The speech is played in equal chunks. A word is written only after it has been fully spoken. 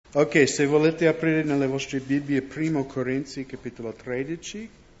Ok, se volete aprire nelle vostre Bibbie 1 Corinzi, capitolo 13.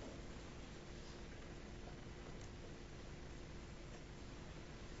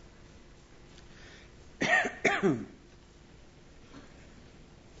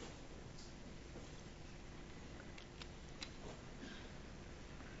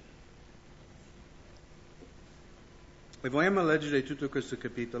 E vogliamo leggere tutto questo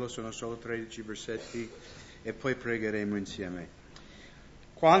capitolo, sono solo 13 versetti, e poi pregheremo insieme.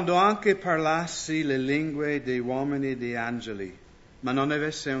 Quando anche parlassi le lingue dei uomini e degli angeli, ma non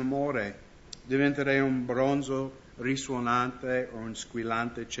avessi amore, diventerei un bronzo risuonante o un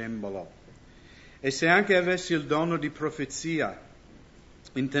squillante cembalo. E se anche avessi il dono di profezia,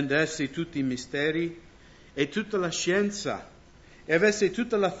 intendessi tutti i misteri e tutta la scienza, e avessi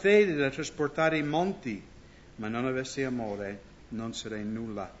tutta la fede da trasportare i monti, ma non avessi amore, non sarei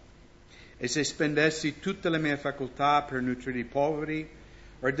nulla. E se spendessi tutte le mie facoltà per nutrire i poveri,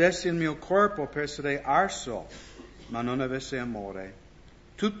 o dessi il mio corpo per essere arso, ma non avessi amore,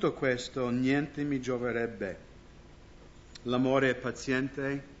 tutto questo niente mi gioverebbe. L'amore è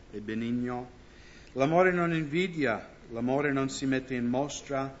paziente e benigno, l'amore non invidia, l'amore non si mette in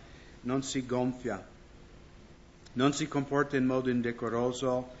mostra, non si gonfia, non si comporta in modo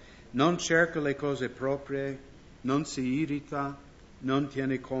indecoroso, non cerca le cose proprie, non si irrita, non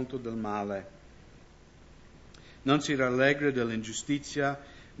tiene conto del male, non si rallegra dell'ingiustizia,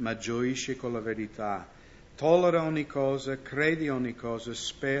 ma gioisce con la verità. Tollera ogni cosa, crede ogni cosa,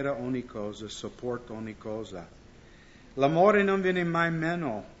 spera ogni cosa, sopporta ogni cosa. L'amore non viene mai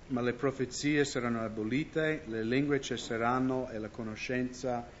meno, ma le profezie saranno abolite, le lingue cesseranno e la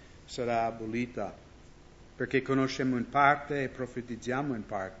conoscenza sarà abolita. Perché conosciamo in parte e profetizziamo in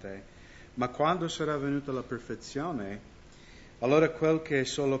parte, ma quando sarà venuta la perfezione, allora quel che è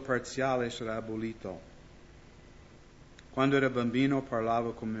solo parziale sarà abolito. Quando ero bambino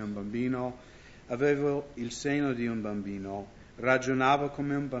parlavo come un bambino, avevo il seno di un bambino, ragionavo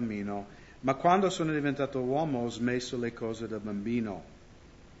come un bambino, ma quando sono diventato uomo ho smesso le cose da bambino.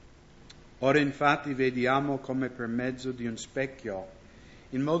 Ora infatti vediamo come per mezzo di un specchio,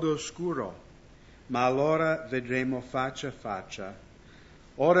 in modo oscuro, ma allora vedremo faccia a faccia.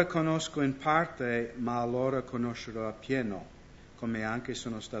 Ora conosco in parte, ma allora conoscerò appieno, come anche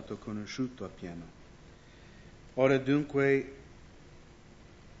sono stato conosciuto appieno. Ora dunque,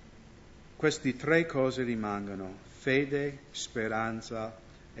 queste tre cose rimangono: fede, speranza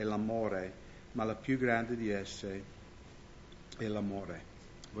e l'amore, ma la più grande di esse è l'amore.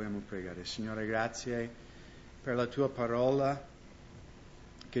 Vogliamo pregare. Signore, grazie per la tua parola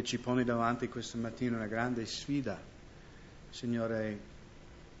che ci pone davanti questa mattina una grande sfida, Signore,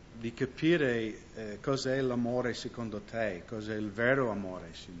 di capire cos'è l'amore secondo te, cos'è il vero amore,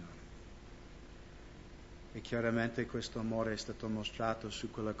 Signore. E chiaramente questo amore è stato mostrato su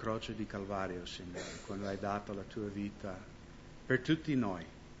quella croce di Calvario, Signore, quando hai dato la tua vita per tutti noi.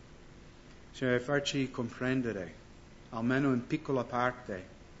 Signore, farci comprendere, almeno in piccola parte,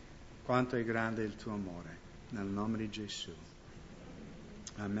 quanto è grande il tuo amore. Nel nome di Gesù.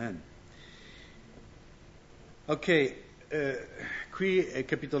 Amen. Ok, qui è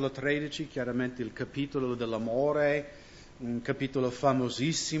capitolo 13, chiaramente il capitolo dell'amore, un capitolo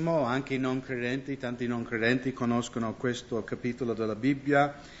famosissimo, anche i non credenti, tanti non credenti conoscono questo capitolo della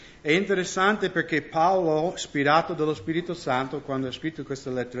Bibbia. È interessante perché Paolo, ispirato dallo Spirito Santo, quando ha scritto questa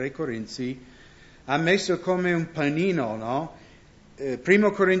lettera ai Corinzi, ha messo come un panino, no?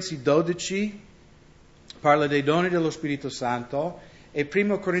 1 Corinzi 12 parla dei doni dello Spirito Santo e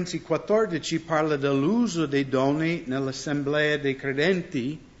 1 Corinzi 14 parla dell'uso dei doni nell'assemblea dei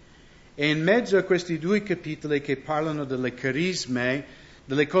credenti. E in mezzo a questi due capitoli che parlano delle carisme,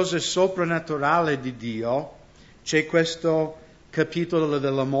 delle cose soprannaturali di Dio, c'è questo capitolo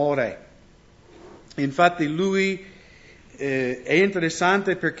dell'amore. Infatti lui è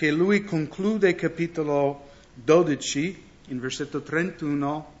interessante perché lui conclude il capitolo 12, in versetto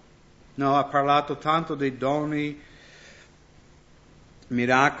 31, ha parlato tanto dei doni,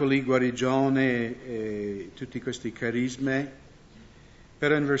 miracoli, guarigione e tutti questi carismi.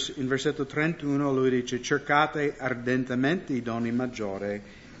 Però in versetto 31 lui dice: cercate ardentemente i doni maggiori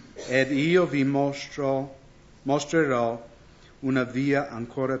ed io vi mostrerò una via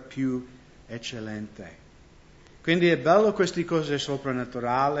ancora più eccellente. Quindi è bello queste cose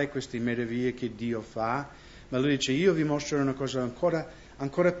soprannaturali, queste meraviglie che Dio fa, ma lui dice: io vi mostrerò una cosa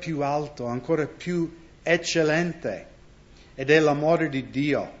ancora più alto, ancora più eccellente, ed è l'amore di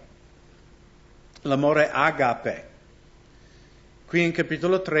Dio, l'amore agape. Qui in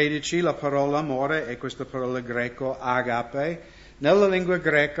capitolo 13 la parola amore è questa parola greco agape. Nella lingua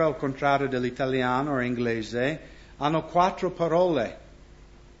greca, al contrario dell'italiano o inglese, hanno 4 parole.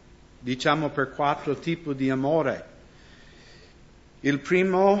 diciamo per 4 tipi di amore. Il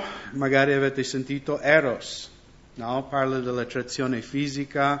primo, magari avete sentito, Eros, no? Parla dell'attrazione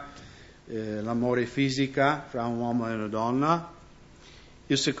fisica, l'amore fisica fra un uomo e una donna.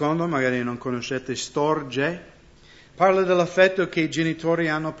 Il secondo, magari non conoscete, Storge, parla dell'affetto che i genitori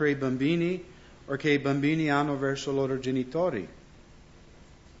hanno per i bambini o che i bambini hanno verso i loro genitori.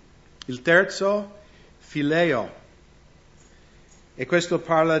 Il terzo, Fileo, e questo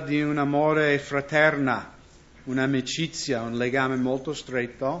parla di un amore fraterna, un'amicizia, un legame molto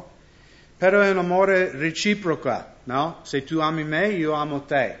stretto, però è un amore reciproco, no? Se tu ami me, io amo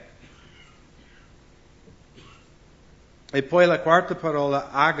te. E poi la quarta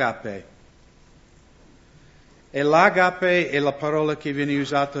parola, agape. E l'agape è la parola che viene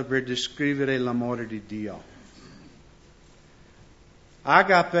usata per descrivere l'amore di Dio.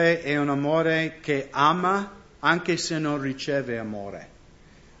 Agape è un amore che ama anche se non riceve amore.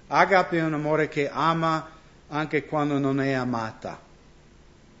 Agape è un amore che ama anche quando non è amata.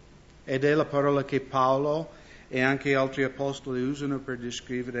 Ed è la parola che Paolo e anche altri apostoli usano per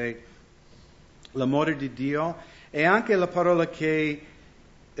descrivere l'amore di Dio. E anche la parola che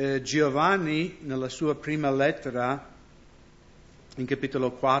Giovanni, nella sua prima lettera, in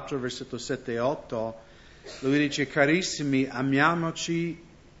capitolo 4, versetto 7 e 8, lui dice: carissimi, amiamoci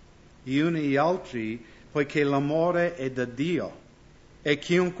gli uni gli altri, poiché l'amore è da Dio. E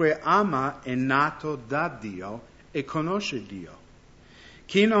chiunque ama è nato da Dio e conosce Dio.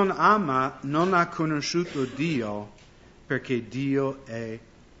 Chi non ama non ha conosciuto Dio, perché Dio è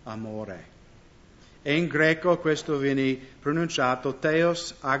amore. E in greco questo viene pronunciato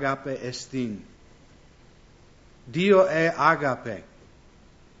Theos agape estin. Dio è agape.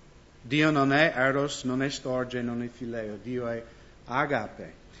 Dio non è eros, non è storge, non è fileo. Dio è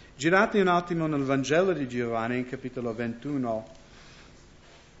agape. Girate un attimo nel Vangelo di Giovanni, in capitolo 21.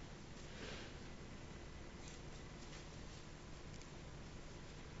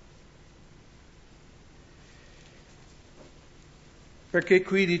 Perché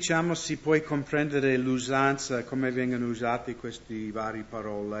qui, diciamo, si può comprendere l'usanza, come vengono usate queste varie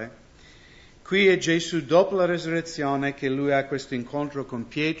parole. Qui è Gesù dopo la resurrezione che lui ha questo incontro con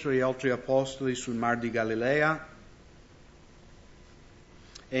Pietro e altri apostoli sul Mar di Galilea.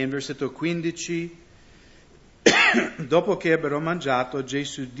 E in versetto 15, dopo che ebbero mangiato,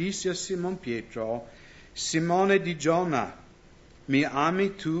 Gesù disse a Simon Pietro: Simone di Giona, mi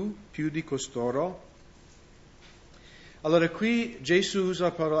ami tu più di costoro? Allora qui Gesù usa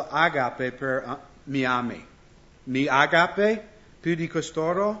la parola agape per mi ami. Mi agape più di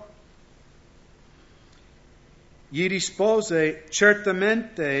costoro? Gli rispose: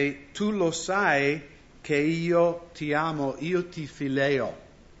 certamente tu lo sai che io ti amo, io ti fileo.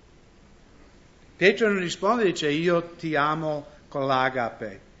 Pietro non risponde, dice io ti amo con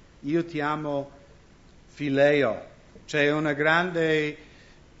l'agape, io ti amo fileo. C'è un grande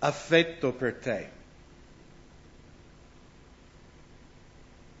affetto per te.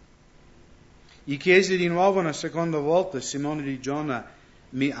 Gli chiese di nuovo una seconda volta: Simone di Giona,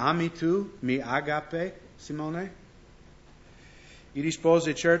 mi ami tu? Mi agape, Simone? Gli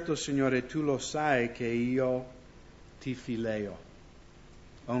rispose: certo, Signore, tu lo sai che io ti fileo.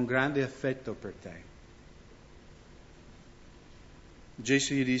 Ho un grande affetto per te.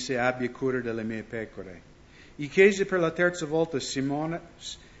 Gesù gli disse: abbia cura delle mie pecore. Gli chiese per la terza volta: Simone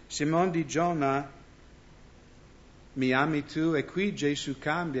di Giona, mi ami tu? E qui Gesù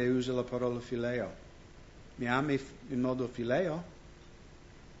cambia e usa la parola fileo. Mi ami in modo fileo?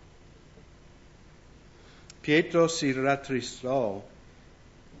 Pietro si rattristò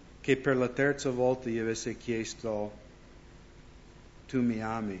che per la terza volta gli avesse chiesto: tu mi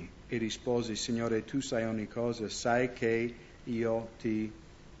ami? E rispose: Signore, tu sai ogni cosa, sai che io ti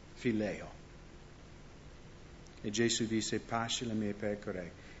fileo. E Gesù disse: pasci le mie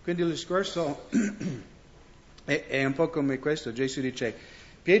pecore. Quindi il discorso è un po' come questo. Gesù dice: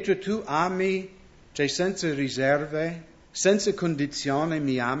 Pietro, tu ami, cioè senza riserve, senza condizione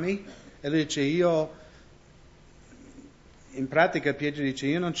mi ami? E lui dice: in pratica Pietro dice: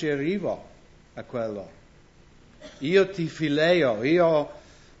 io non ci arrivo a quello. Io ti fileo, io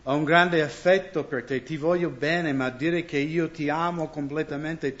ho un grande affetto per te, ti voglio bene, ma dire che io ti amo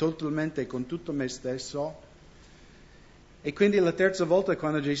completamente, totalmente, con tutto me stesso. E quindi la terza volta,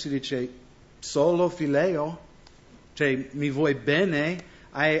 quando Gesù dice solo fileo, cioè mi vuoi bene,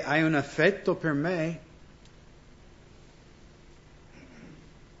 hai un affetto per me,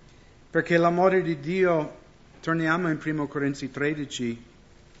 perché l'amore di Dio, torniamo in 1 Corinzi 13,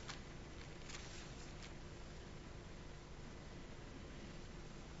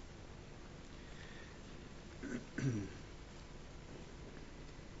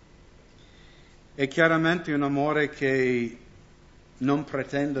 È chiaramente un amore che non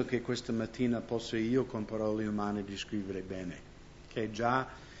pretendo che questa mattina possa io con parole umane descrivere bene, che già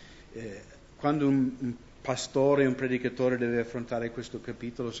quando un pastore, un predicatore deve affrontare questo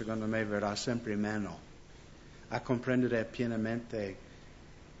capitolo, secondo me verrà sempre meno a comprendere pienamente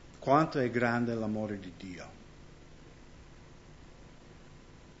quanto è grande l'amore di Dio.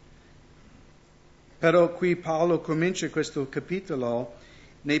 Però qui Paolo comincia questo capitolo,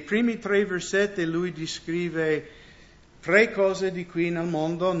 nei primi 3 versetti lui descrive 3 cose di cui nel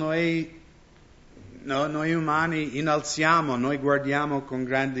mondo noi umani innalziamo, noi guardiamo con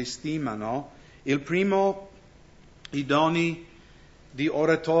grande stima, no? Il primo, i doni di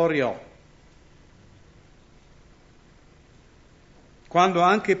oratorio. Quando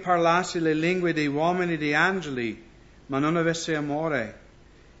anche parlassi le lingue dei uomini e degli angeli, ma non avessi amore,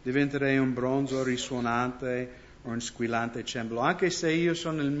 diventerei un bronzo risuonante o un squillante cembalo. Anche se io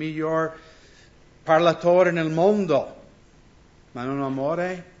sono il miglior parlatore nel mondo, ma non ho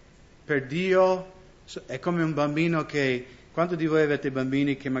amore per Dio, è come un bambino che... Quanti di voi avete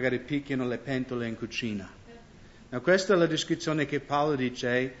bambini che magari picchiano le pentole in cucina? No, questa è la descrizione che Paolo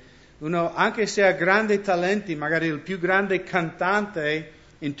dice. Uno, anche se ha grandi talenti, magari il più grande cantante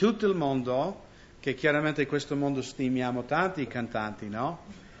in tutto il mondo, che chiaramente in questo mondo stimiamo tanti cantanti, no?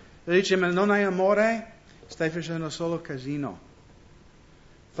 Lui dice, ma non hai amore? Stai facendo solo casino.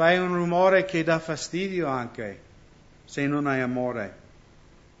 Fai un rumore che dà fastidio anche, se non hai amore.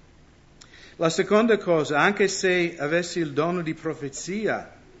 La seconda cosa, anche se avessi il dono di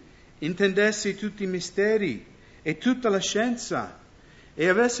profezia, intendessi tutti i misteri e tutta la scienza, e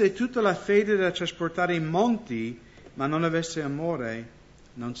avessi tutta la fede da trasportare i monti, ma non avessi amore,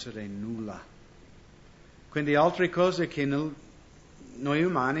 non sarei nulla. Quindi altre cose che noi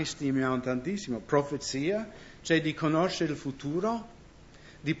umani stimiamo tantissimo. Profezia, cioè di conoscere il futuro,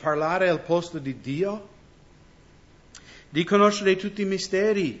 di parlare al posto di Dio, di conoscere tutti i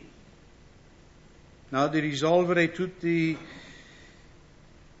misteri, no? Di risolvere tutti,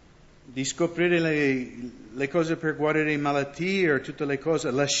 di scoprire le cose per guarire malattie, tutte le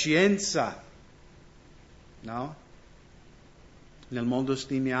cose, la scienza, no? Nel mondo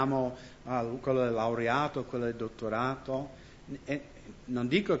stimiamo quello è laureato, quello è dottorato. E non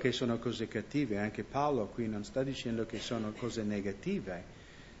dico che sono cose cattive, anche Paolo qui non sta dicendo che sono cose negative,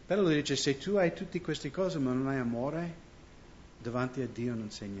 però lui dice se tu hai tutte queste cose ma non hai amore, davanti a Dio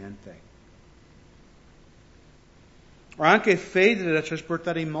non sei niente. O anche fede da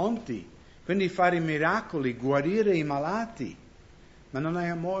trasportare i monti, quindi fare i miracoli, guarire i malati, ma non hai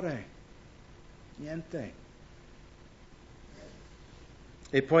amore, niente.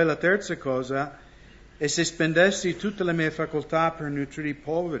 E poi la terza cosa è se spendessi tutte le mie facoltà per nutrire i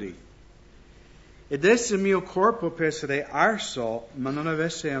poveri e dessi il mio corpo per essere arso, ma non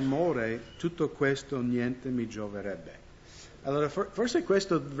avesse amore, tutto questo niente mi gioverebbe. Allora forse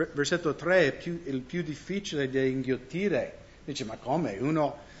questo versetto 3 è il più difficile da inghiottire. Dice, ma come?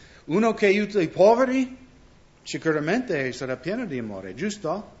 Uno che aiuta i poveri sicuramente sarà pieno di amore,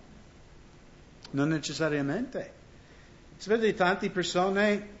 giusto? Non necessariamente. Si vede tante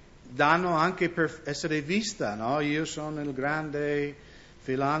persone danno anche per essere vista, no? Io sono il grande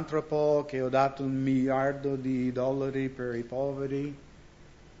filantropo che ho dato $1 miliardo per i poveri.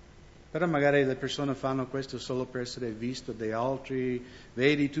 Però magari le persone fanno questo solo per essere visto dagli altri.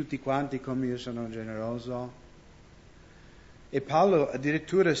 Vedi tutti quanti come io sono generoso. E Paolo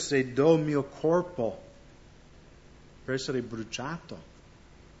addirittura se do il mio corpo per essere bruciato,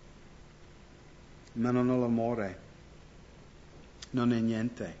 ma non ho l'amore, non è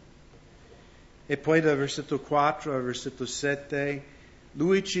niente. E poi dal versetto 4 al versetto 7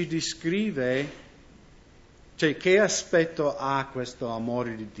 lui ci descrive, cioè che aspetto ha questo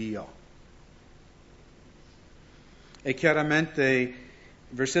amore di Dio. E chiaramente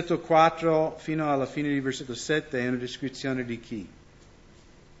versetto 4 fino alla fine di versetto 7 è una descrizione di chi?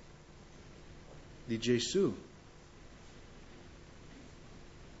 Di Gesù.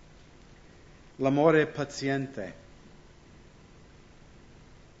 L'amore è paziente.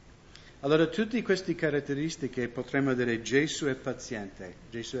 Allora tutte queste caratteristiche potremmo dire Gesù è paziente.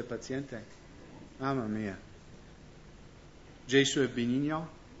 Gesù è paziente? Mamma mia. Gesù è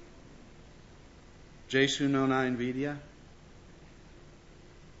benigno? Gesù non ha invidia?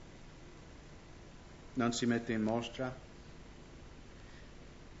 Non si mette in mostra?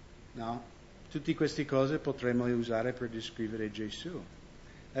 No? Tutte queste cose potremmo usare per descrivere Gesù.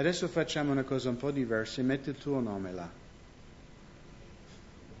 Adesso facciamo una cosa un po' diversa. Metti il tuo nome là.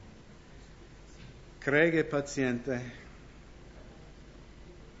 Craig è paziente.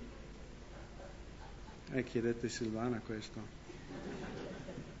 Chiedete a Silvana questo.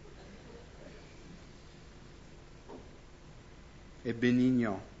 è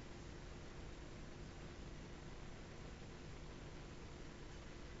benigno.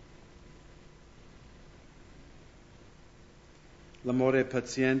 L'amore è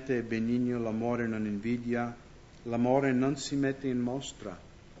paziente e benigno, l'amore non invidia, l'amore non si mette in mostra,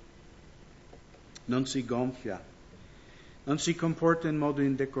 non si gonfia, non si comporta in modo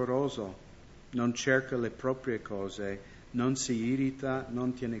indecoroso, non cerca le proprie cose, non si irrita,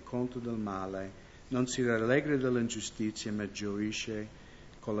 non tiene conto del male, non si rallegra dell'ingiustizia, ma gioisce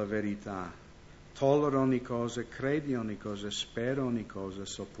con la verità. Tollera ogni cosa, crede ogni cosa, spera ogni cosa,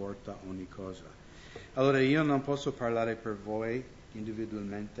 sopporta ogni cosa. Allora io non posso parlare per voi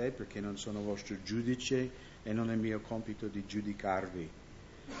individualmente perché non sono vostro giudice e non è mio compito di giudicarvi.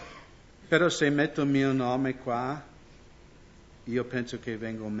 Però se metto il mio nome qua, io penso che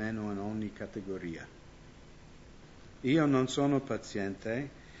vengo meno in ogni categoria. Io non sono paziente,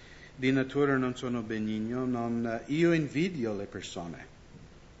 di natura non sono benigno, io invidio le persone,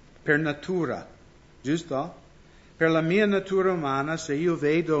 per natura, giusto? Per la mia natura umana, se io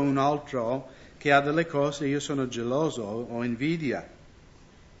vedo un altro che ha delle cose, io sono geloso o invidia.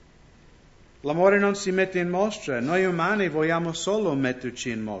 L'amore non si mette in mostra, noi umani vogliamo solo metterci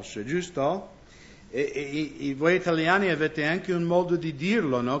in mostra, giusto? E voi italiani avete anche un modo di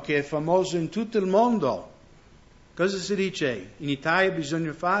dirlo, no? Che è famoso in tutto il mondo. Cosa si dice? In Italia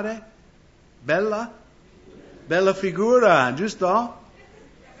bisogna fare? Bella figura, giusto?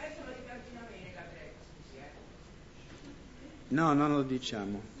 No, non lo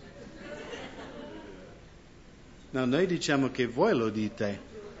diciamo. No, noi diciamo che voi lo dite.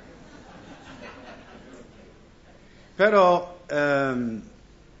 Però,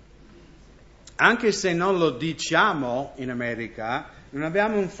 anche se non lo diciamo in America, non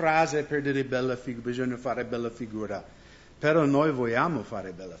abbiamo una frase per dire bisogna fare bella figura. Però noi vogliamo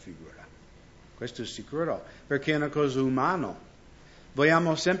fare bella figura. Questo è sicuro, perché è una cosa umana.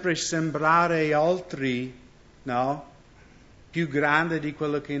 Vogliamo sempre sembrare agli altri, no? Più grande di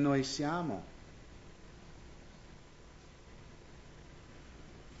quello che noi siamo.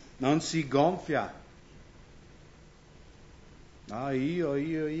 Non si gonfia. No, io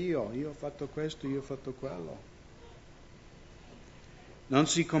ho fatto questo, io ho fatto quello. Non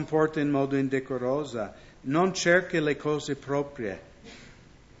si comporta in modo indecoroso, non cerca le cose proprie.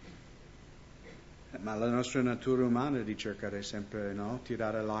 Ma la nostra natura umana è di cercare sempre, no?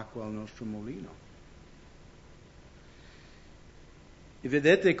 Tirare l'acqua al nostro mulino. E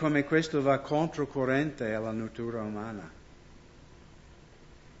vedete come questo va controcorrente alla natura umana.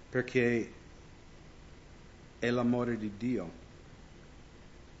 Perché è l'amore di Dio.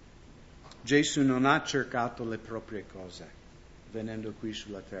 Gesù non ha cercato le proprie cose venendo qui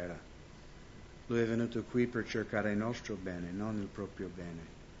sulla terra. Lui è venuto qui per cercare il nostro bene, non il proprio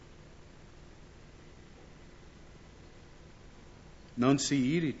bene. Non si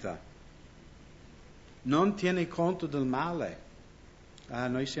irrita, non tiene conto del male.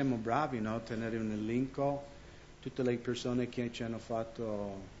 Noi siamo bravi, no? Tenere un elenco, tutte le persone che ci hanno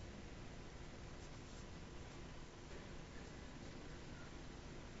fatto.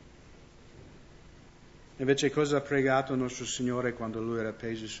 Invece cosa ha pregato il nostro Signore quando Lui era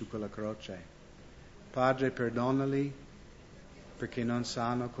appeso su quella croce? Padre, perdonali perché non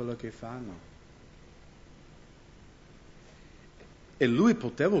sanno quello che fanno. E Lui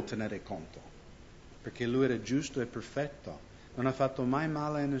poteva tenere conto, perché Lui era giusto e perfetto. Non ha fatto mai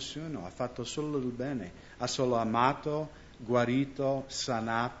male a nessuno, ha fatto solo il bene. Ha solo amato, guarito,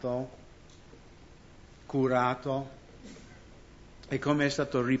 sanato, curato. E come è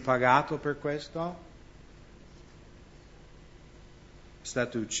stato ripagato per questo? È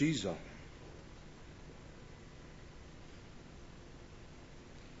stato ucciso.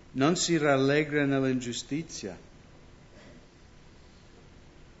 Non si rallegra nell'ingiustizia.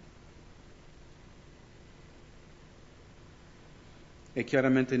 E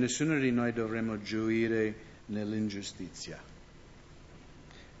chiaramente nessuno di noi dovremmo gioire nell'ingiustizia.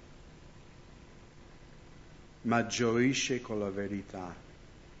 Ma gioisce con la verità.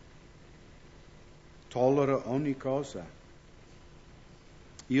 Tollera ogni cosa.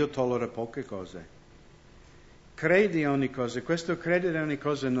 Io tollero poche cose. Credi ogni cosa. Questo credere ogni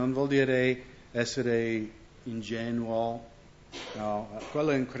cosa non vuol dire essere ingenuo. No,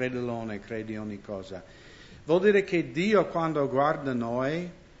 quello è un credulone, credi ogni cosa. Vuol dire che Dio quando guarda noi,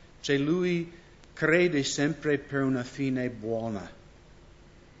 cioè Lui crede sempre per una fine buona.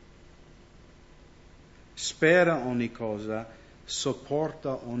 Spera ogni cosa,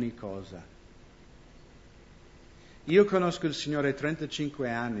 sopporta ogni cosa. Io conosco il Signore 35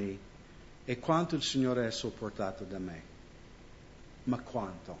 anni e quanto il Signore ha sopportato da me. Ma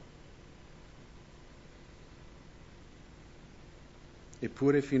quanto?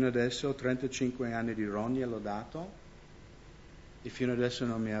 Eppure fino adesso, 35 anni di rogne l'ho dato e fino adesso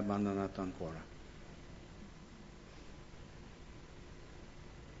non mi ha abbandonato ancora.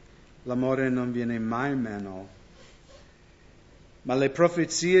 L'amore non viene mai meno, ma le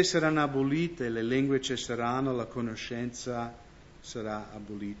profezie saranno abolite, le lingue cesseranno, la conoscenza sarà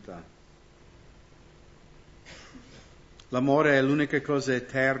abolita. L'amore è l'unica cosa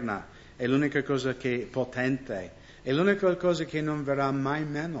eterna, è l'unica cosa che è potente, è l'unica cosa che non verrà mai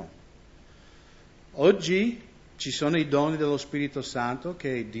meno. Oggi ci sono i doni dello Spirito Santo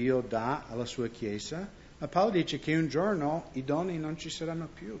che Dio dà alla sua Chiesa, ma Paolo dice che un giorno i doni non ci saranno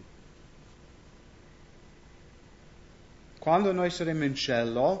più. Quando noi saremo in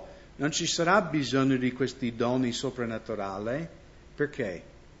cielo non ci sarà bisogno di questi doni soprannaturali. Perché?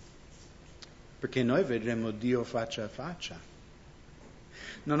 Perché noi vedremo Dio faccia a faccia.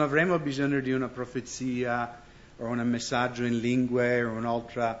 Non avremo bisogno di una profezia o un messaggio in lingue o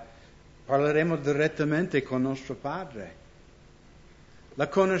un'altra. Parleremo direttamente con nostro Padre. La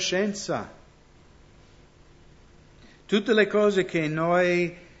conoscenza. Tutte le cose che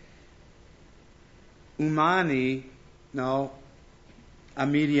noi umani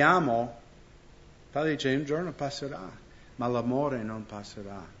ammiriamo, Paolo dice un giorno passerà, ma l'amore non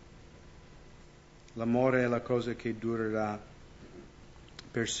passerà. L'amore è la cosa che durerà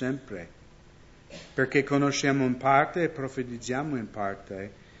per sempre, perché conosciamo in parte e profetizziamo in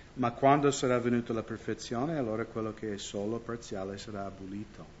parte, ma quando sarà venuta la perfezione, allora quello che è solo parziale sarà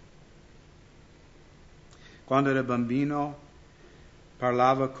abolito. Quando era bambino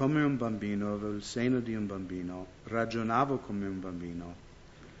parlava come un bambino, aveva il seno di un bambino, ragionavo come un bambino.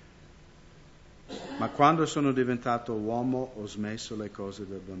 Ma quando sono diventato uomo ho smesso le cose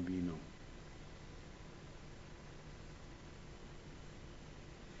del bambino.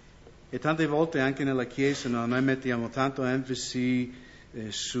 E tante volte anche nella Chiesa noi mettiamo tanto enfasi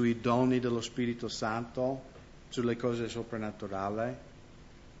sui doni dello Spirito Santo, sulle cose soprannaturali.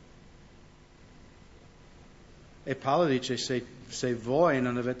 E Paolo dice, se voi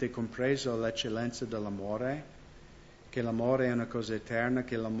non avete compreso l'eccellenza dell'amore, che l'amore è una cosa eterna,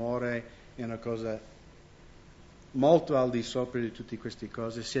 che l'amore è una cosa molto al di sopra di tutte queste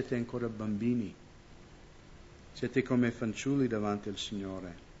cose, siete ancora bambini. Siete come fanciulli davanti al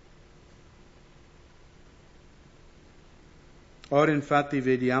Signore. Ora infatti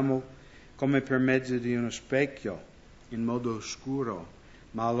vediamo come per mezzo di uno specchio, in modo oscuro,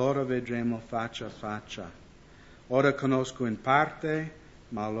 ma allora vedremo faccia a faccia. Ora conosco in parte,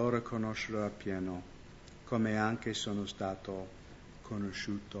 ma allora conoscerò appieno, come anche sono stato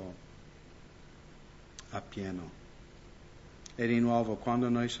conosciuto appieno. E di nuovo, quando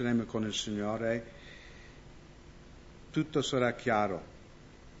noi saremo con il Signore, tutto sarà chiaro.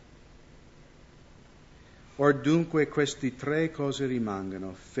 Or dunque queste tre cose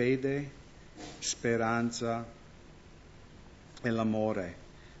rimangono: fede, speranza e l'amore,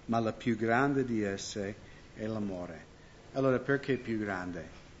 ma la più grande di esse è l'amore. Allora perché più grande?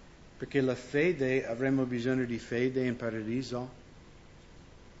 Perché la fede, avremo bisogno di fede in paradiso?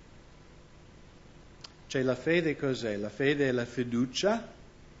 Cioè la fede cos'è? La fede è la fiducia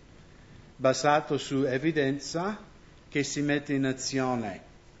basata su evidenza che si mette in azione.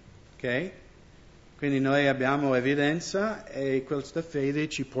 Ok? Quindi noi abbiamo evidenza e questa fede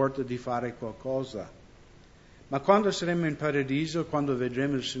ci porta di fare qualcosa. Ma quando saremo in paradiso, quando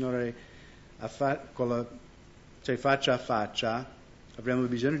vedremo il Signore faccia a faccia, avremo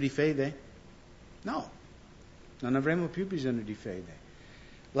bisogno di fede? No, non avremo più bisogno di fede.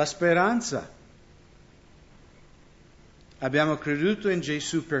 La speranza. Abbiamo creduto in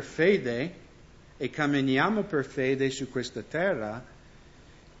Gesù per fede e camminiamo per fede su questa terra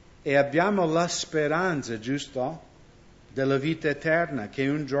e abbiamo la speranza, giusto, della vita eterna, che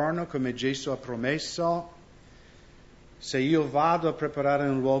un giorno, come Gesù ha promesso, se io vado a preparare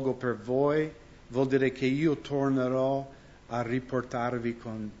un luogo per voi, vuol dire che io tornerò a riportarvi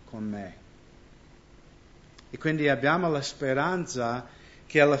con me. E quindi abbiamo la speranza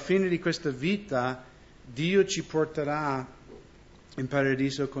che alla fine di questa vita Dio ci porterà in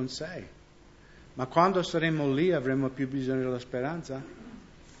paradiso con sé. Ma quando saremo lì avremo più bisogno della speranza?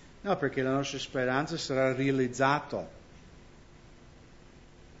 No, perché la nostra speranza sarà realizzata.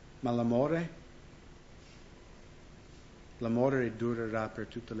 Ma l'amore? L'amore durerà per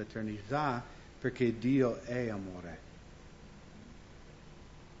tutta l'eternità perché Dio è amore.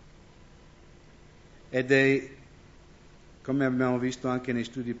 Ed è, come abbiamo visto anche nei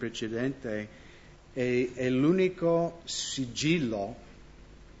studi precedenti, è l'unico sigillo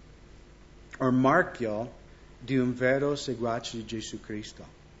o marchio di un vero seguace di Gesù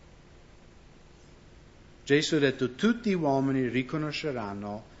Cristo. Gesù ha detto, tutti gli uomini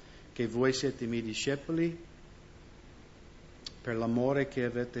riconosceranno che voi siete i miei discepoli per l'amore che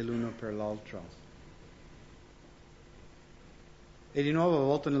avete l'uno per l'altro. E di nuovo a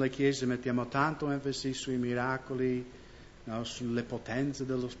volte nelle chiese mettiamo tanto enfasi sui miracoli, no, sulle potenze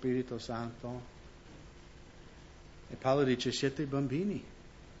dello Spirito Santo. E Paolo dice, siete bambini.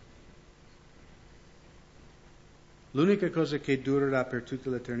 L'unica cosa che durerà per tutta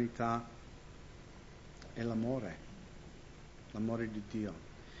l'eternità è l'amore di Dio.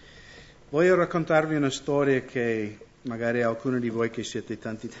 Voglio raccontarvi una storia che magari alcuni di voi che siete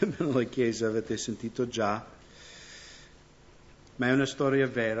tanti tempo nella Chiesa avete sentito già, ma è una storia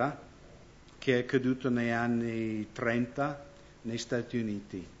vera che è accaduta negli anni 30 negli Stati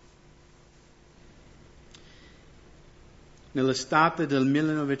Uniti. Nell'estate del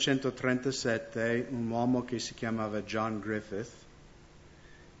 1937 un uomo che si chiamava John Griffith,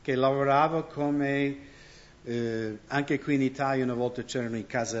 che lavorava come, anche qui in Italia una volta c'erano i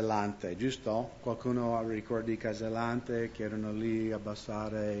casellante, giusto? Qualcuno ricorda i casellante che erano lì a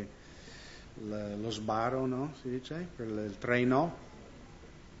abbassare lo sbarro, no? Si dice? Per il treno,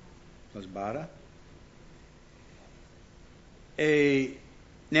 la sbarra. E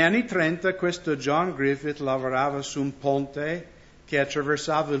negli anni 30 questo John Griffith lavorava su un ponte che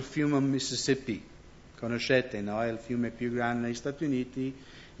attraversava il fiume Mississippi. Conoscete, no? È il fiume più grande negli Stati Uniti,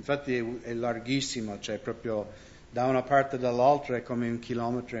 infatti è larghissimo, cioè proprio da una parte all'altra è come 1,5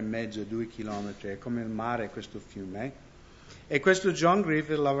 chilometri, 2 chilometri, è come il mare questo fiume. E questo John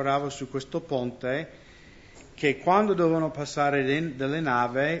Griffith lavorava su questo ponte che quando dovevano passare delle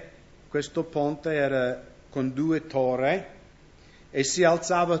navi, questo ponte era con 2 torri e si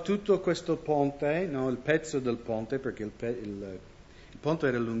alzava tutto questo ponte, no, il pezzo del ponte, perché il ponte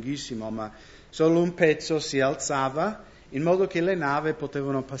era lunghissimo, ma solo un pezzo si alzava in modo che le navi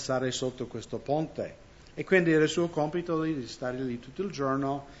potevano passare sotto questo ponte. E quindi era il suo compito di stare lì tutto il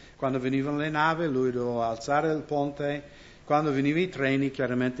giorno. Quando venivano le navi lui doveva alzare il ponte, quando venivano i treni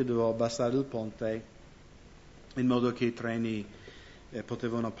chiaramente doveva abbassare il ponte in modo che i treni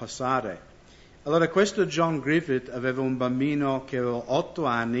potevano passare. Allora questo John Griffith aveva un bambino che aveva 8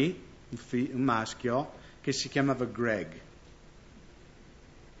 anni, un maschio, che si chiamava Greg.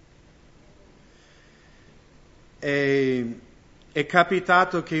 E è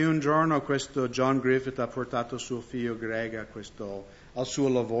capitato che un giorno questo John Griffith ha portato suo figlio Greg al suo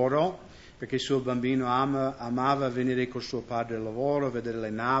lavoro, perché il suo bambino amava venire con suo padre al lavoro, vedere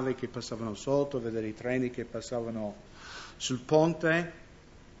le navi che passavano sotto, vedere i treni che passavano sul ponte.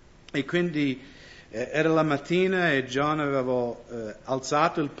 E quindi era la mattina e John aveva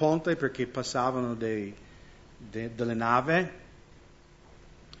alzato il ponte perché passavano delle navi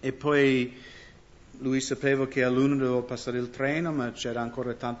e poi lui sapeva che all'1 doveva passare il treno, ma c'era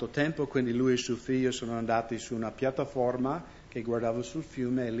ancora tanto tempo, quindi lui e suo figlio sono andati su una piattaforma che guardava sul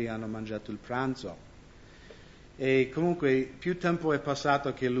fiume e lì hanno mangiato il pranzo. E comunque più tempo è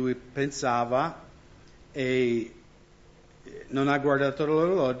passato che lui pensava e non ha guardato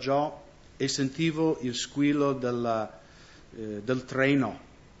l'orologio e sentivo il squillo del treno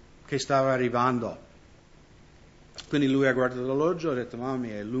che stava arrivando. Quindi lui ha guardato l'orologio e ha detto, mamma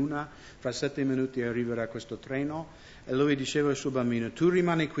mia, è l'una, fra 7 minuti arriverà questo treno. E lui diceva al suo bambino, tu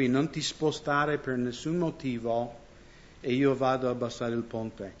rimani qui, non ti spostare per nessun motivo e io vado a abbassare il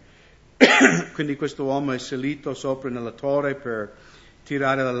ponte. Quindi questo uomo è salito sopra nella torre per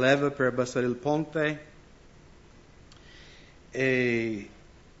tirare la leva per abbassare il ponte. E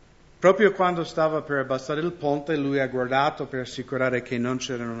proprio quando stava per abbassare il ponte, lui ha guardato per assicurare che non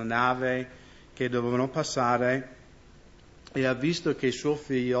c'erano navi che dovevano passare e ha visto che suo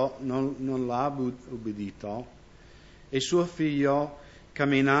figlio non l'ha ubbidito e suo figlio,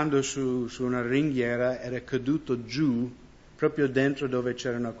 camminando su una ringhiera, era caduto giù proprio dentro dove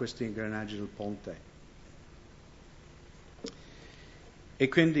c'erano questi ingranaggi del ponte. E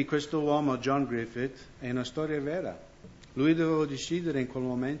quindi questo uomo, John Griffith, è una storia vera. Lui doveva decidere in quel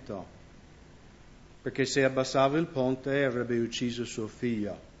momento, perché se abbassava il ponte avrebbe ucciso suo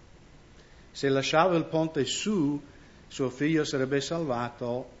figlio. Se lasciava il ponte su, suo figlio sarebbe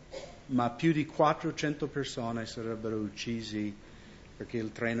salvato, ma più di 400 persone sarebbero uccisi perché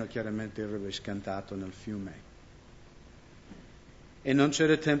il treno chiaramente avrebbe scantato nel fiume. E non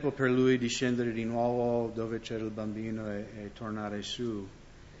c'era tempo per lui di scendere di nuovo dove c'era il bambino e tornare su.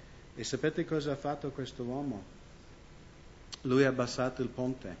 E sapete cosa ha fatto questo uomo? Lui ha abbassato il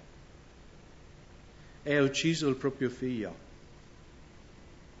ponte e ha ucciso il proprio figlio.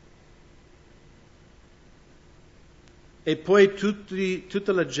 E poi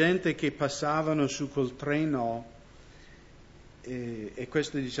tutta la gente che passavano su quel treno e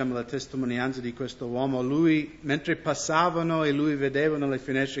questa è, diciamo, la testimonianza di questo uomo. Lui, mentre passavano e lui vedevano le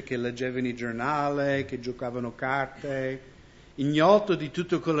finestre che leggevano i giornali, che giocavano carte, ignoto di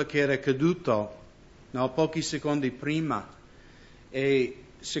tutto quello che era accaduto, no, pochi secondi prima. E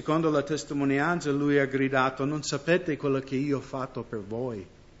secondo la testimonianza lui ha gridato: non sapete quello che io ho fatto per voi?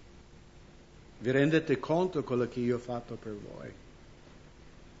 Vi rendete conto di quello che io ho fatto per voi?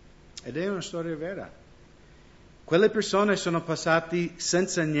 Ed è una storia vera. Quelle persone sono passati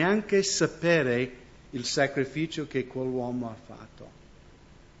senza neanche sapere il sacrificio che quell'uomo ha fatto.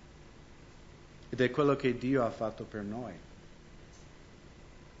 Ed è quello che Dio ha fatto per noi.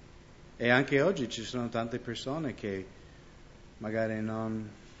 E anche oggi ci sono tante persone che magari non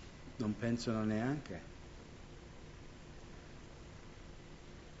pensano neanche.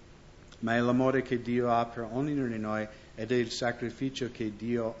 Ma è l'amore che Dio ha per ognuno di noi ed è il sacrificio che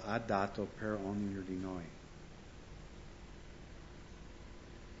Dio ha dato per ognuno di noi.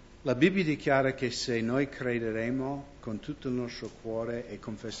 La Bibbia dichiara che se noi crederemo con tutto il nostro cuore e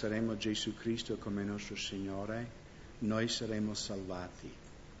confesseremo Gesù Cristo come nostro Signore, noi saremo salvati.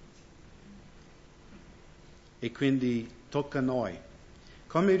 E quindi tocca a noi.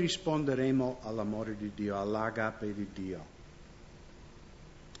 Come risponderemo all'amore di Dio, all'agape di Dio?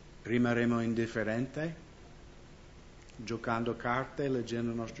 Rimarremo indifferenti? Giocando carte, leggendo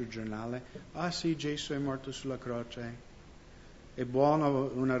il nostro giornale? Ah sì, Gesù è morto sulla croce. È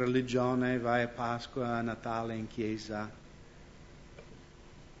buono una religione, vai a Pasqua, a Natale in chiesa.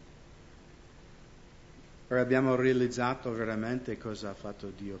 O abbiamo realizzato veramente cosa ha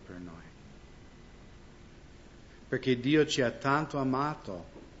fatto Dio per noi? Perché Dio ci ha tanto amato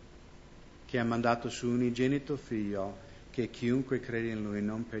che ha mandato suo unigenito figlio che chiunque crede in lui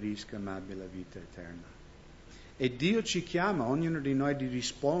non perisca ma abbia la vita eterna. E Dio ci chiama, ognuno di noi, di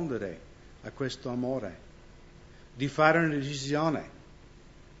rispondere a questo amore, di fare una decisione.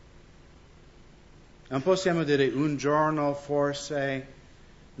 Non possiamo dire un giorno forse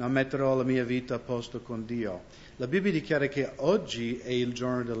non metterò la mia vita a posto con Dio. La Bibbia dichiara che oggi è il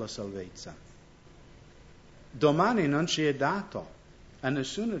giorno della salvezza. Domani non ci è dato a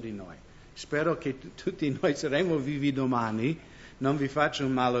nessuno di noi. Spero che tutti noi saremo vivi domani, non vi faccio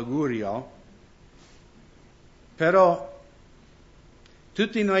un malaugurio, però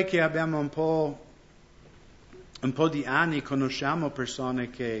tutti noi che abbiamo un po' di anni conosciamo persone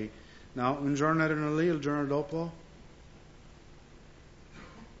che, no, un giorno erano lì, il giorno dopo.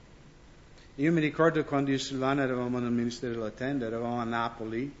 Io mi ricordo quando io e Silvana eravamo nel Ministero della Tenda, eravamo a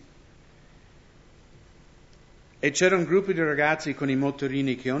Napoli, e c'era un gruppo di ragazzi con i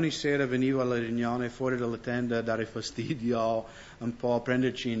motorini che ogni sera veniva alla riunione fuori dalla tenda a dare fastidio, un po' a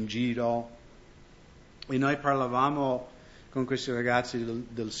prenderci in giro. E noi parlavamo con questi ragazzi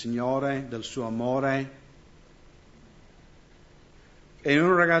del Signore, del suo amore. E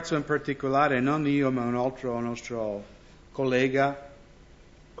un ragazzo in particolare, non io ma un altro nostro collega,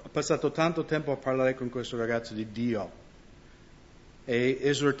 ha passato tanto tempo a parlare con questo ragazzo di Dio. E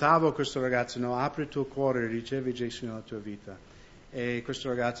esortavo questo ragazzo: no, apri il tuo cuore, ricevi Gesù nella tua vita. E questo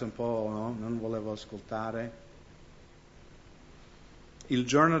ragazzo un po' non voleva ascoltare. Il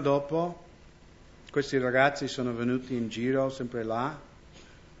giorno dopo questi ragazzi sono venuti in giro, sempre là.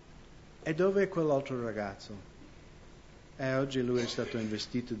 E dove è quell'altro ragazzo? Oggi lui è stato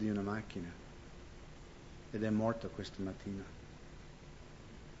investito di una macchina ed è morto questa mattina.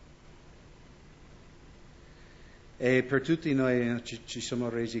 E per tutti noi ci siamo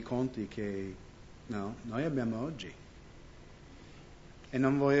resi conto che no, noi abbiamo oggi. E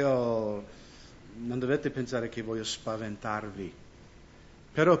non dovete pensare che voglio spaventarvi,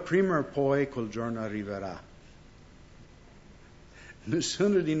 però prima o poi quel giorno arriverà.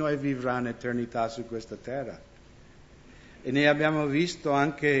 Nessuno di noi vivrà in eternità su questa terra. E ne abbiamo visto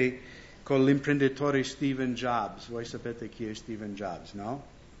anche con l'imprenditore Steve Jobs. Voi sapete chi è Steve Jobs, no?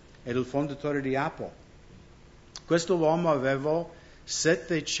 È il fondatore di Apple. Questo uomo aveva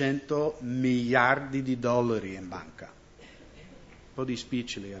 700 miliardi di dollari in banca. Un po' di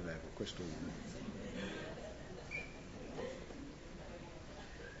spiccioli aveva questo uomo.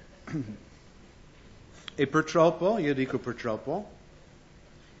 E purtroppo, io dico purtroppo,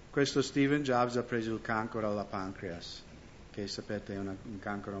 questo Steve Jobs ha preso il cancro alla pancreas, che sapete è un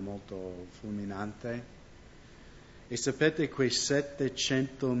cancro molto fulminante. E sapete, quei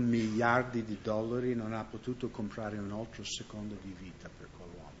 700 miliardi di dollari non ha potuto comprare un altro secondo di vita per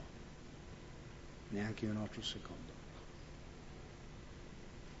quell'uomo. Neanche un altro secondo.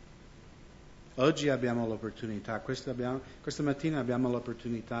 Oggi abbiamo l'opportunità, questa mattina abbiamo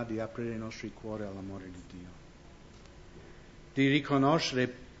l'opportunità di aprire i nostri cuori all'amore di Dio. Di riconoscere: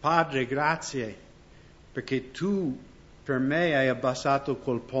 Padre, grazie, perché Tu Per me hai abbassato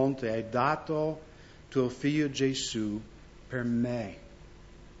quel ponte, hai dato tuo figlio Gesù per me.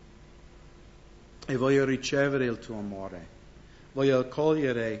 E voglio ricevere il tuo amore. Voglio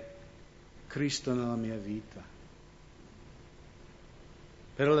accogliere Cristo nella mia vita.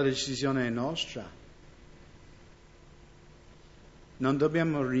 Però la decisione è nostra. Non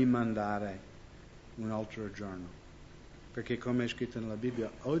dobbiamo rimandare un altro giorno, perché come è scritto nella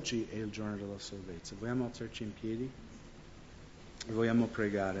Bibbia, oggi è il giorno della salvezza. Vogliamo alzarci in piedi e vogliamo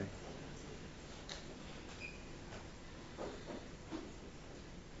pregare.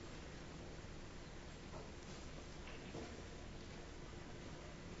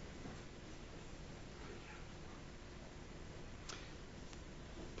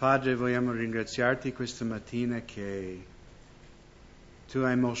 Padre, vogliamo ringraziarti questa mattina che tu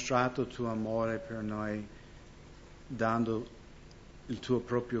hai mostrato il tuo amore per noi, dando il tuo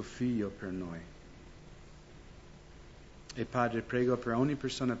proprio figlio per noi. E Padre, prego per ogni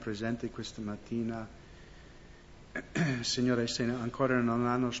persona presente questa mattina, Signore, se ancora non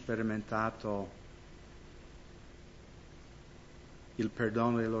hanno sperimentato il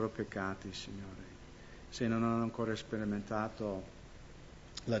perdono dei loro peccati, Signore, se non hanno ancora sperimentato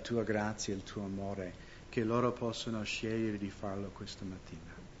la tua grazia e il tuo amore, che loro possano scegliere di farlo questa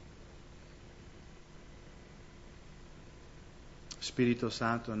mattina. Spirito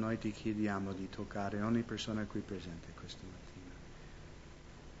Santo, noi ti chiediamo di toccare ogni persona qui presente questa mattina.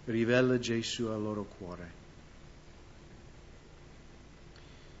 Rivela Gesù al loro cuore.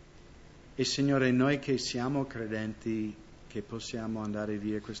 E Signore, noi che siamo credenti, che possiamo andare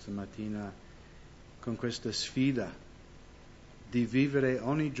via questa mattina con questa sfida di vivere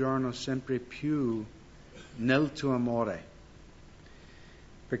ogni giorno sempre più nel tuo amore.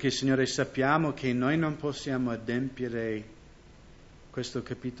 Perché, Signore, sappiamo che noi non possiamo adempiere questo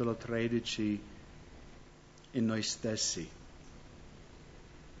capitolo 13 in noi stessi,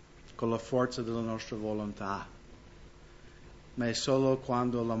 con la forza della nostra volontà, ma è solo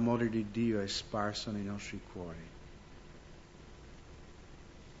quando l'amore di Dio è sparso nei nostri cuori.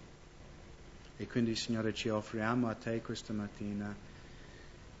 E quindi, Signore, ci offriamo a Te questa mattina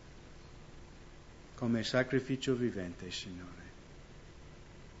come sacrificio vivente, Signore.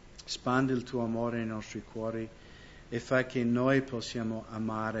 Spandi il tuo amore nei nostri cuori e fa che noi possiamo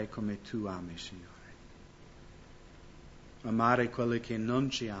amare come Tu ami, Signore. Amare quelli che non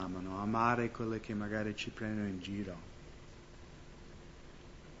ci amano, amare quelli che magari ci prendono in giro.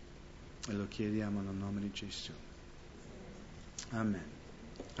 E lo chiediamo nel nome di Gesù. Amen.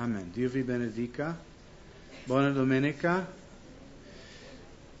 Amen. Dio vi benedica. Buona domenica.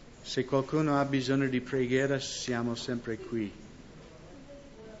 Se qualcuno ha bisogno di preghiera, siamo sempre qui.